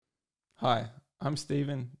Hi, I'm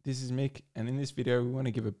Stephen, this is Mick, and in this video we want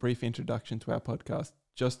to give a brief introduction to our podcast,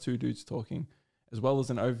 Just Two Dudes Talking, as well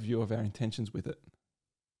as an overview of our intentions with it.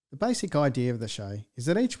 The basic idea of the show is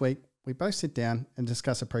that each week we both sit down and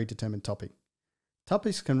discuss a predetermined topic.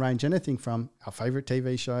 Topics can range anything from our favourite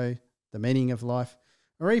TV show, the meaning of life,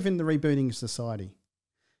 or even the rebooting of society.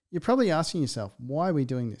 You're probably asking yourself, why are we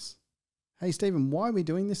doing this? Hey Stephen, why are we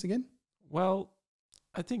doing this again? Well,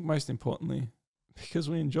 I think most importantly, because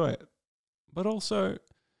we enjoy it. But also,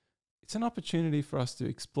 it's an opportunity for us to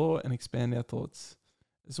explore and expand our thoughts,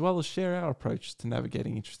 as well as share our approach to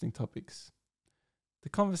navigating interesting topics. The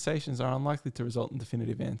conversations are unlikely to result in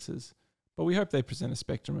definitive answers, but we hope they present a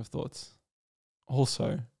spectrum of thoughts. Also,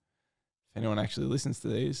 if anyone actually listens to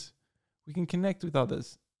these, we can connect with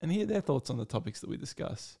others and hear their thoughts on the topics that we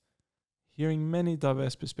discuss. Hearing many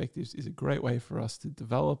diverse perspectives is a great way for us to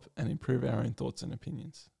develop and improve our own thoughts and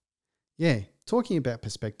opinions. Yeah, talking about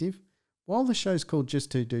perspective, while the show's called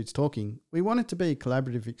Just Two Dudes Talking, we want it to be a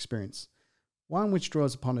collaborative experience, one which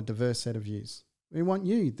draws upon a diverse set of views. We want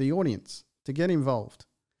you, the audience, to get involved.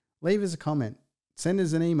 Leave us a comment, send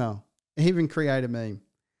us an email, even create a meme.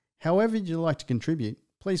 However you'd like to contribute,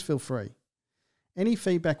 please feel free. Any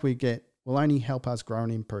feedback we get will only help us grow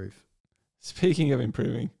and improve. Speaking of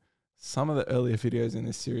improving, some of the earlier videos in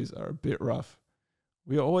this series are a bit rough.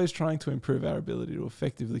 We are always trying to improve our ability to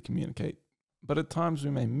effectively communicate, but at times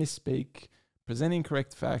we may misspeak, present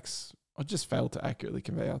incorrect facts, or just fail to accurately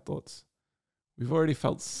convey our thoughts. We've already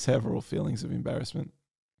felt several feelings of embarrassment.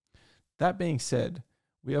 That being said,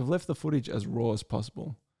 we have left the footage as raw as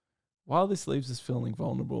possible. While this leaves us feeling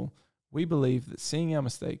vulnerable, we believe that seeing our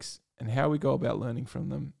mistakes and how we go about learning from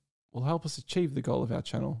them will help us achieve the goal of our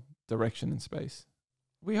channel, direction and space.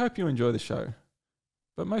 We hope you enjoy the show,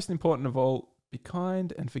 but most important of all, be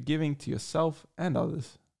kind and forgiving to yourself and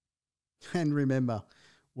others. And remember,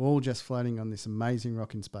 we're all just floating on this amazing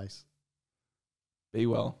rock in space. Be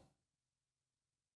well.